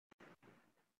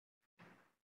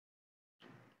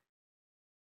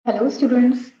Hello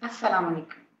students, Assalamu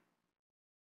alaikum.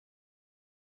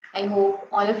 I hope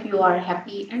all of you are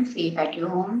happy and safe at your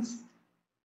homes.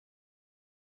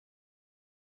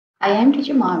 I am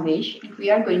teacher Mahwish and we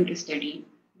are going to study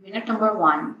unit number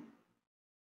 1,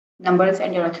 numbers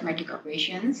and arithmetic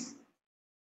operations.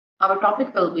 Our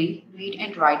topic will be read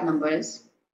and write numbers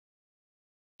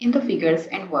in the figures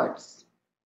and words.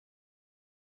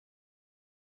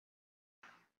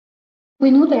 We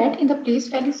know that in the place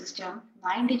value system,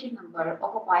 9-digit number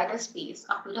occupy the space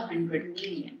up to the 100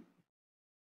 million.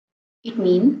 It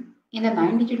means in the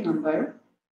 9-digit number,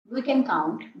 we can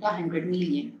count the 100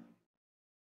 million.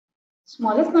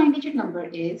 Smallest 9-digit number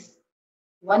is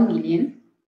 1 million.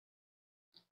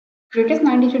 Greatest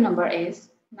 9-digit number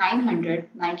is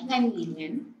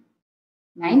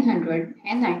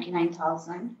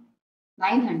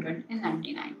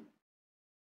 999,999,999.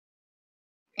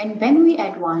 And when we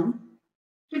add 1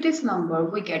 to this number,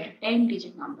 we get a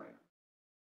 10-digit number.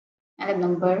 And the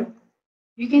number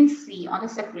you can see on the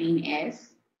screen is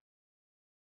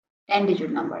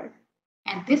 10-digit number.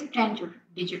 And this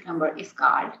 10-digit number is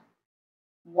called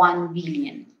 1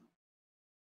 billion.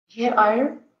 Here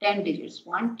are 10 digits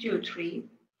 1, 2, 3,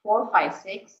 4, 5,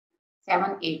 6,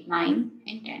 7, 8, 9,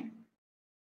 and 10.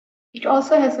 It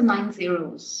also has the 9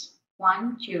 zeros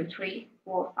 1, 2, 3,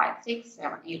 4, 5, 6,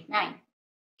 7, 8, 9.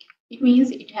 It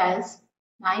means it has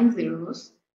 9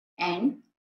 zeros and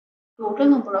total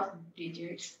number of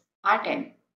digits are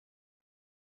 10.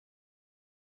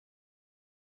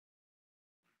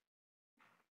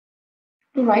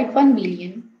 To write 1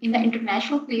 billion in the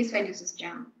International Place Value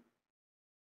System,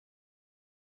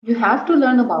 you have to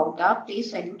learn about the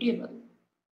place value table.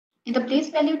 In the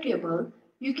place value table,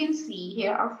 you can see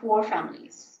here are 4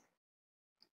 families: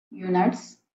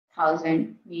 units,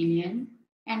 thousand, million,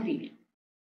 and billion.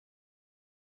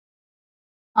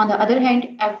 On the other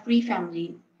hand, every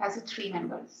family has 3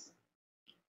 members.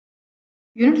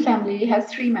 Unit family has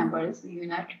 3 members: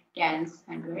 unit, tens,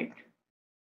 hundred.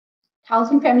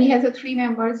 Thousand family has 3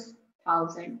 members: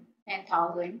 thousand,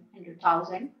 10,000,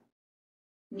 100,000.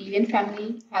 Million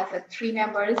family has 3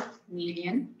 members: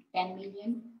 million, 10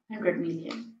 million, 100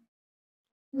 million.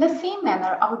 In the same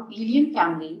manner, our billion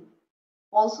family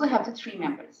also have the 3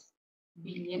 members: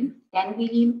 billion, 10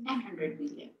 billion, and 100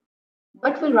 billion.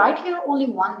 But we write here only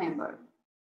one member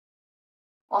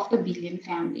of the billion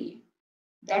family,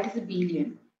 that is a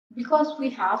billion, because we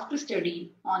have to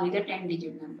study only the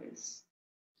 10-digit numbers.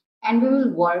 And we will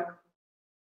work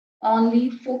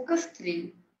only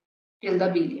focusedly till the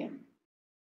billion.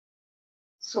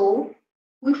 So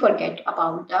we forget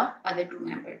about the other 2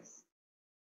 members.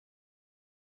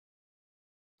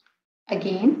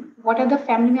 Again, what are the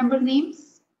family member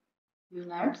names?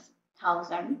 Units,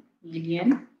 thousand,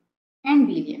 million, and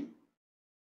billion.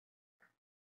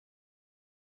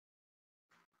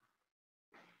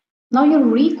 Now you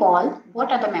recall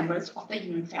what are the members of the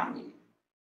unit family.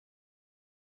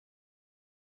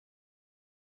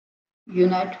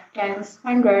 Unit, tens,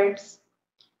 hundreds.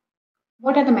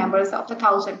 What are the members of the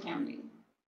thousand family?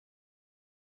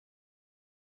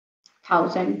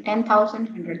 Thousand, 10,000,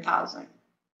 100,000.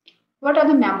 What are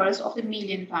the members of the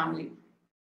million family?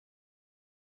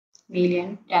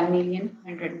 Million, 10 million,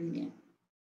 100 million.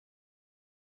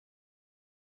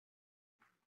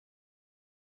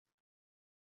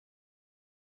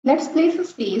 Let's place a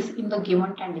space in the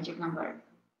given 10-digit number.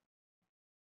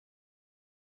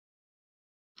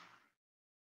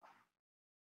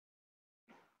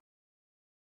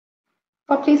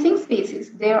 For placing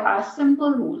spaces, there are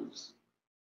simple rules.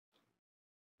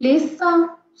 Place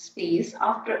the space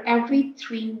after every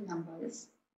 3 numbers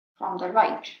from the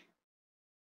right.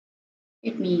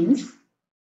 It means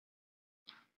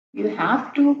you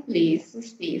have to place the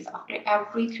space after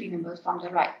every 3 numbers from the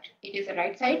right. It is the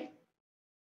right side.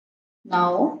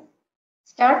 Now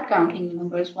start counting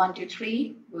numbers 1 to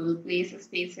 3. We will place a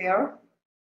space here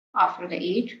after the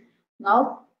 8.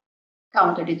 Now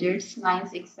count the digits 9,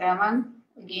 6, 7.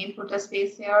 Again put a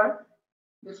space here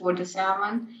before the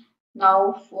 7.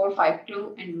 Now 4, 5,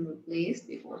 2, and we will place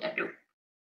before the 2.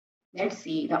 Let's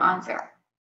see the answer.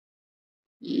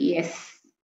 Yes.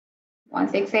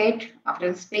 168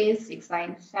 after the space,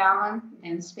 697,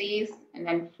 then space, and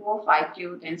then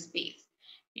 452, then space.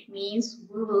 It means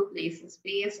we will place a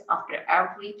space after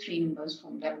every 3 numbers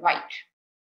from the right.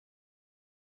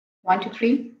 1 to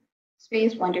 3,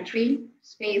 space, 1 to 3,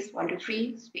 space, 1 to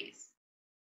 3, space.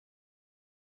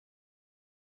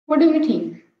 What do you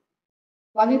think?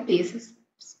 Why we place a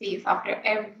space after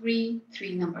every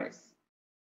 3 numbers?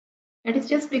 That is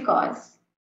just because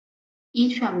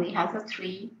each family has a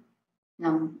 3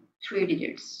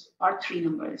 digits or 3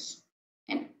 numbers,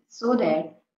 and so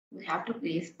that we have to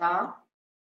place the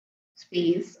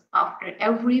space after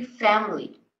every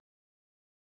family.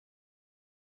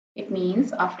 It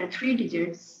means after 3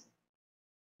 digits,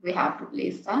 we have to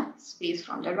place the space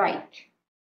from the right.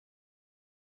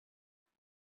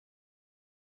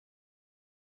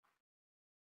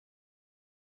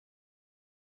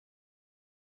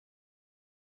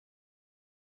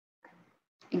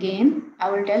 Again,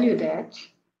 I will tell you that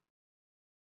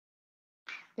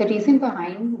the reason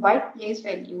behind why place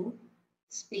value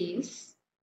space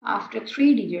after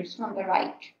 3 digits from the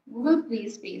right. We will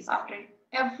place space after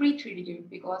every 3 digits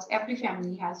because every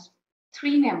family has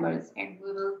 3 members and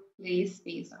we will place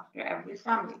space after every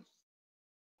family.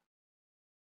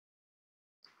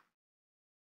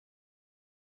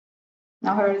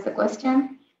 Now here is the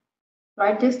question.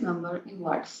 Write this number in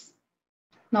words.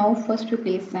 Now first we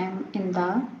place them in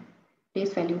the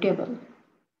place value table.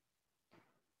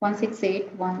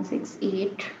 168,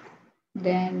 168,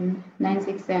 then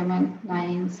 967,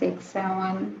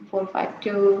 967,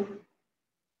 452,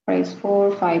 here is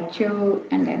 452,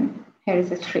 and then here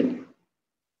is a 3.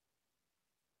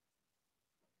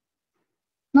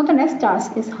 Now the next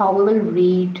task is how we will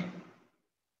read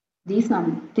these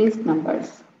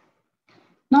numbers.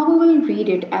 Now we will read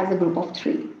it as a group of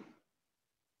 3.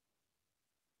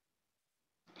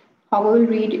 How we will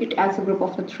read it as a group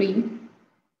of 3?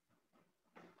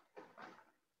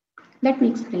 Let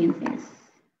me explain this.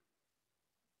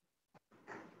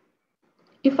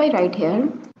 If I write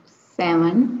here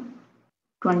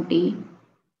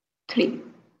 723,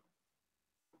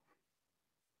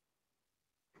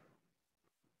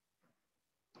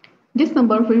 this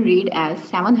number will read as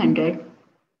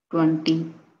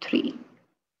 723.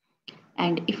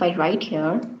 And if I write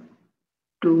here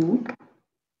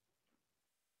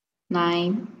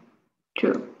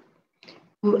 292,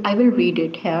 I will read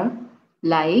it here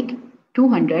like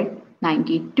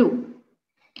 292.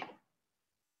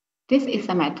 This is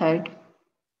a method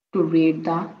to read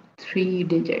the 3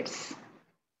 digits.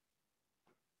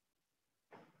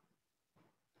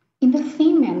 In the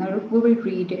same manner, we will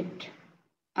read it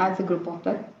as a group of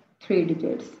the 3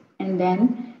 digits and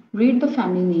then read the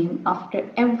family name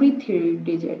after every 3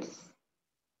 digits.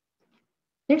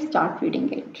 Let's start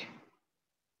reading it.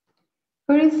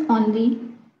 There is only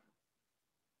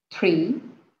 3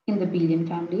 in the billion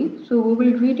family, so we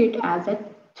will read it as a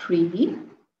 3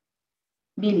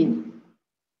 billion.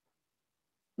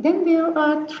 Then there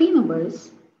are 3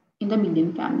 numbers in the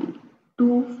million family,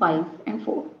 2, 5, and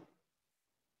 4.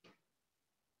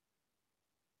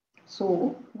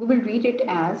 So we will read it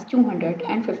as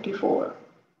 254.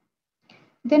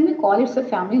 Then we call it a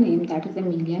family name, that is a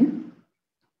million.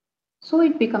 So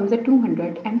it becomes a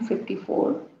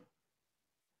 254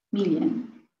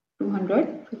 million.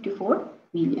 254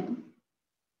 million.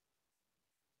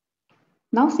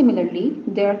 Now similarly,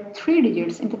 there are 3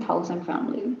 digits in the thousand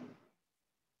family.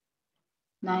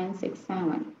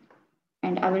 967.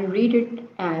 And I will read it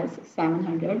as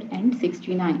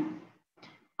 769.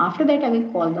 After that, I will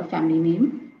call the family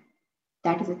name,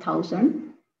 that is a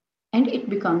 1000, and it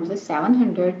becomes a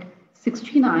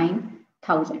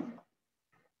 769,000.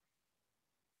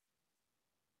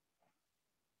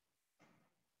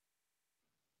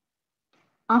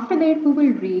 After that, we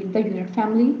will read the unit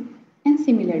family, and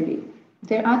similarly,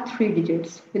 there are 3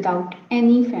 digits without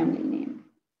any family name.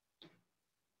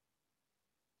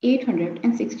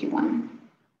 861.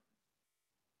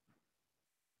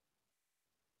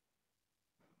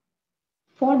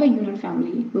 For the unit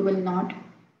family, we will not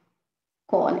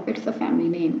call its a family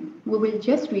name. We will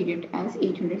just read it as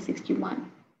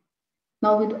 861.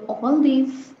 Now with all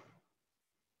these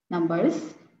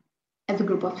numbers as a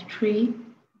group of 3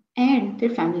 and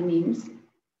their family names,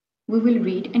 we will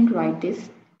read and write this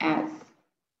as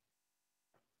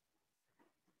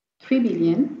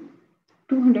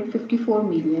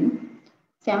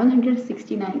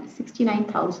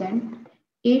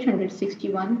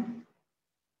 3,254,769,861.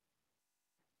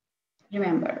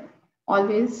 Remember,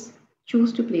 always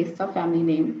choose to place the family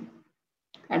name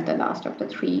at the last of the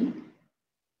 3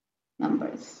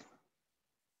 numbers.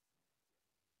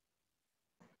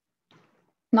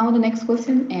 Now the next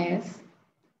question is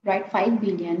write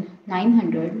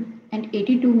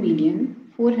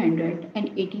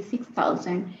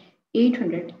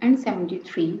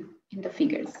 5,982,486,873 in the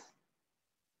figures.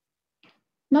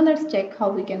 Now let's check how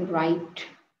we can write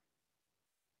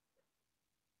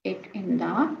it in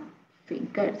the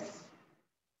figures.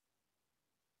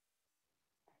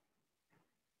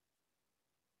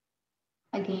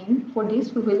 Again, for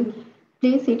this we will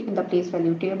place it in the place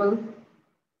value table.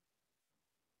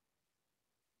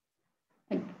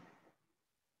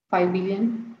 5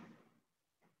 billion,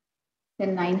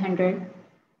 then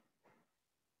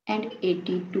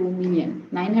 982 million.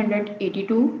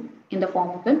 982 in the form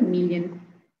of the million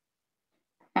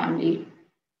family.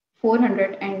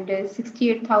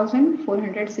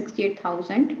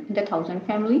 468,000 in the thousand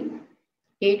family.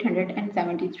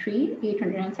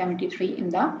 873 in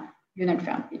the unit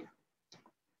family.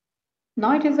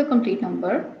 Now it is a complete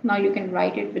number. Now you can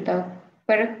write it with the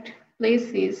correct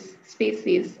places,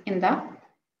 spaces in the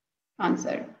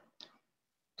answer.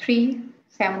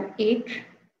 378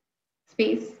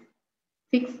 space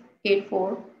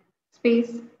 684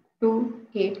 space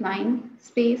 289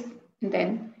 space, and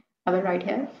then I will write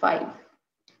here 5.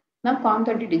 Now count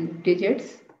the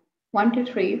digits 1, 2,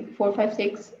 3, 4, 5,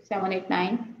 6, 7, 8,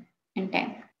 9 and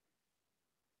 10.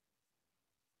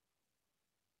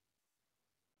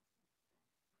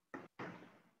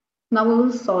 Now we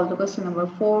will solve the question number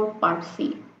 4, part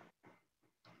C.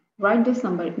 Write this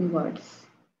number in words.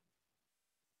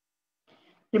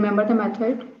 Remember the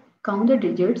method, count the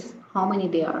digits, how many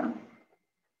they are.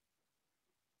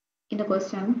 In the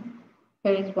question,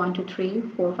 here is 1, 2, 3,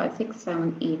 4, 5, 6,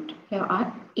 7, 8. Here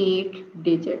are 8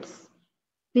 digits.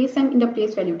 Place them in the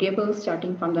place value table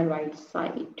starting from the right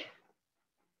side.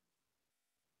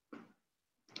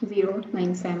 0,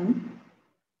 9, 7,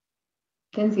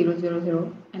 then 0, 0,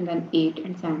 0, and then 8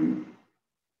 and 7.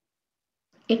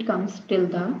 It comes till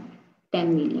the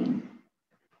 10 million.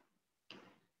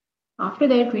 After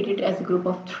that, read it as a group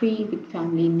of 3 with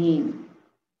family name.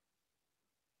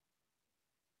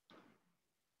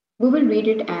 We will read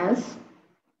it as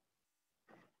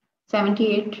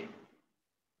 78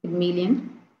 with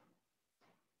million.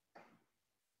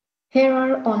 Here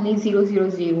are only 0, 0,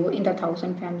 0 in the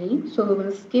thousand family, so we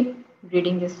will skip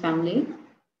reading this family.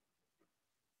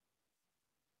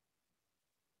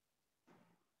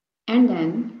 And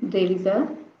then there is a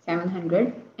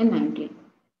 790.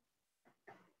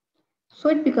 So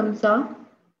it becomes a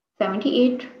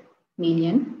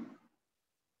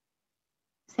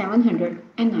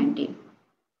 78,790.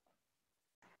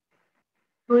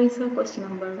 Here is a question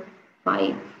number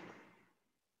 5.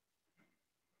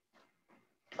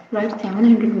 Write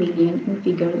 700 million in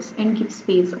figures and give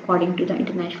space according to the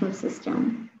international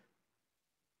system.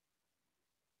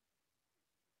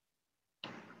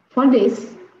 For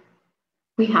this,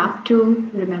 we have to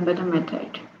remember the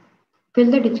method. Fill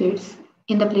the digits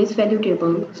in the place value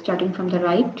table starting from the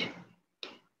right,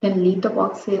 then leave the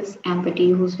boxes empty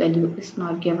whose value is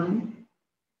not given,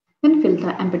 then fill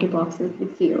the empty boxes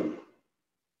with 0.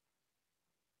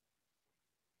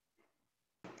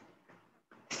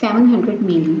 700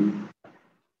 million.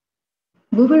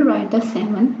 We will write the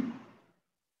 7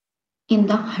 in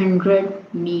the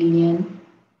 100 million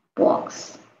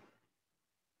box.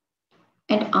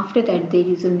 And after that, there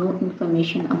is no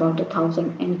information about the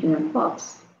thousand and unit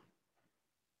box.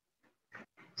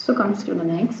 So comes to the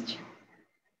next.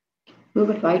 We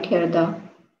will write here the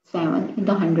 7 in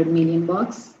the 100 million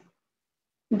box.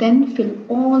 Then fill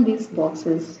all these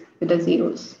boxes with the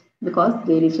zeros because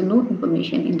there is no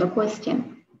information in the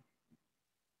question.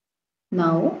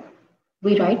 Now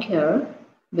we write here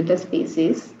with the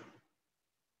spaces.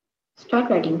 Start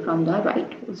writing from the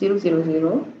right. 0, 0,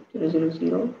 0, 0, 0,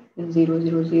 0, then 0,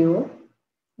 0, 0,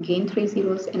 gain 3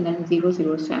 zeros and then 0,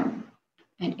 0, 7.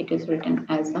 And it is written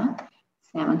as a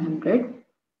 700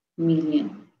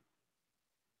 million.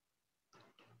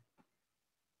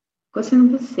 Question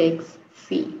number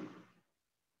 6C.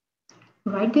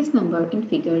 Write this number in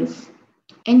figures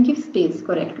and give space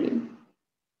correctly.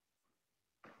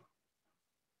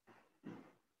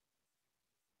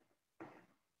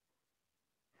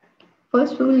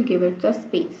 First, we will give it the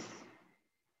space.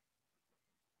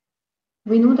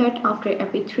 We know that after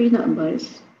every 3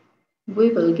 numbers,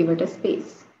 we will give it a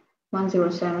space.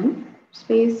 107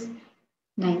 space,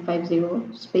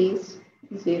 950 space,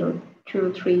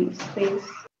 023 space.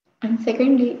 And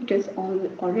secondly, it is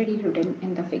already written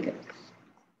in the figures.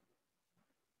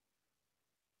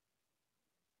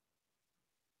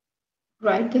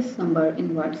 Write this number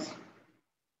in words.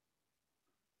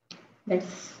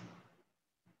 Let's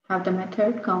have the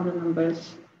method, count the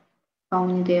numbers, how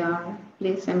many they are,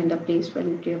 place them in the place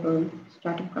value table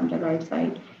starting from the right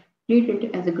side. Read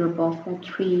it as a group of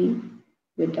 3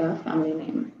 with the family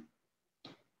name.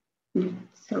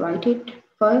 Let's write it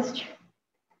first.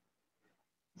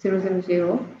 0, 0,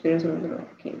 0, 0, 0, 0.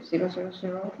 Okay, 0, 0,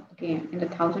 0. Again, in the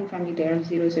thousand family, there are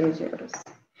 0, 0, 0s.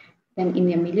 Then in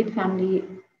the million family,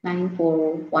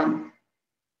 941.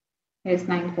 There is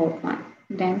 941.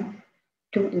 Then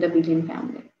 2 in the billion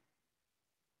family.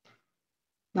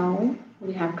 Now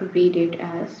we have to read it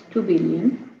as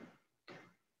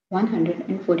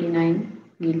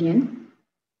 2,149,000,000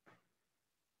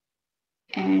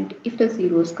 And if the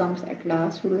zeros comes at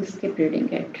last, we will skip reading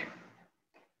it.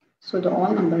 So the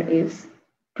all number is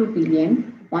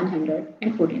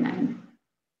 2,149.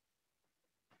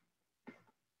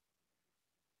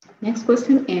 Next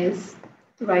question is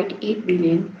write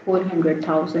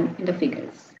 8,400,000 in the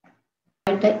figures.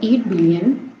 Write the 8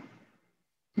 billion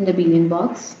in the billion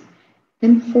box,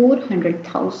 then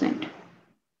 400,000.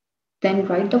 Then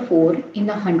write the 4 in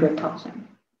the 100,000.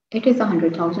 It is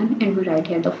 100,000 and we write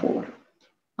here the 4.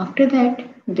 After that,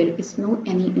 there is no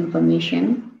any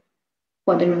information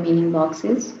for the remaining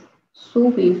boxes. So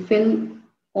we fill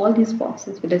all these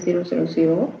boxes with a 000,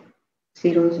 00000.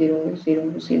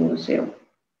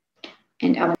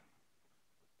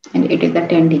 And it is a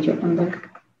 10-digit number.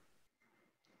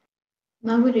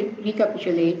 Now we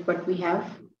recapitulate what we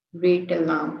have read till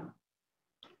now.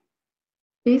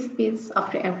 Place space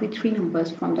after every 3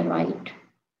 numbers from the right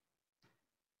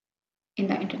in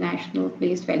the International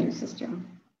Place Value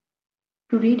System.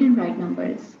 To read and write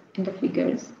numbers in the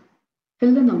figures,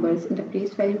 fill the numbers in the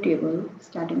place value table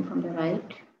starting from the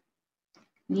right.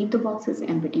 Leave the boxes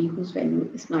empty whose value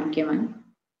is not given,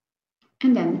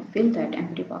 and then fill that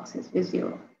empty boxes with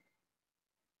 0.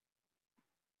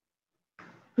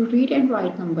 To read and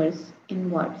write numbers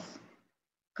in words,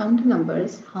 count the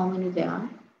numbers, how many there are.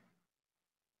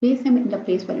 Place them in the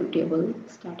place value table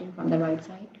starting from the right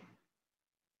side.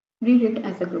 Read it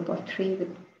as a group of 3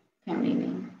 with family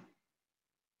name.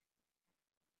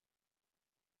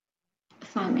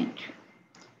 Assignment.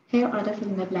 Here are the fill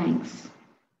in the blanks.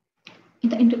 In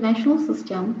the international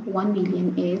system, 1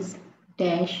 million is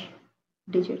dash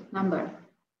digit number.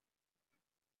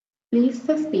 Place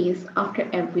the space after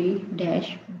every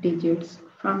dash digits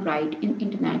from right in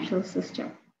international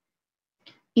system.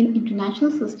 In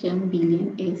international system,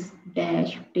 billion is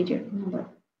dash digit number.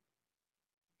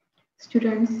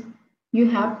 Students, you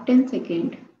have 10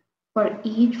 seconds for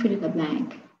each fill in the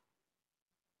blank.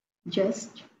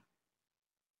 Just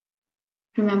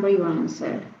remember your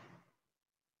answer.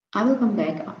 I will come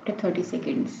back after 30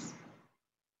 seconds.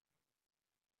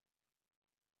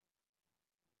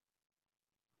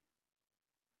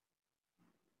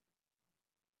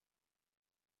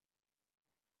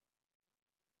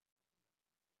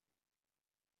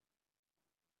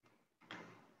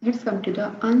 Let's come to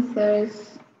the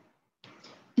answers.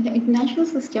 In the international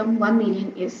system, 1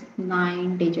 million is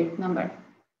 9-digit number.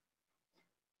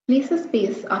 Place a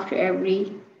space after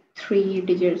every 3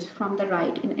 digits from the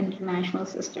right in international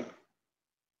system.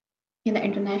 In the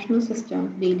international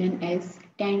system, billion is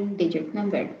 10-digit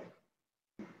number.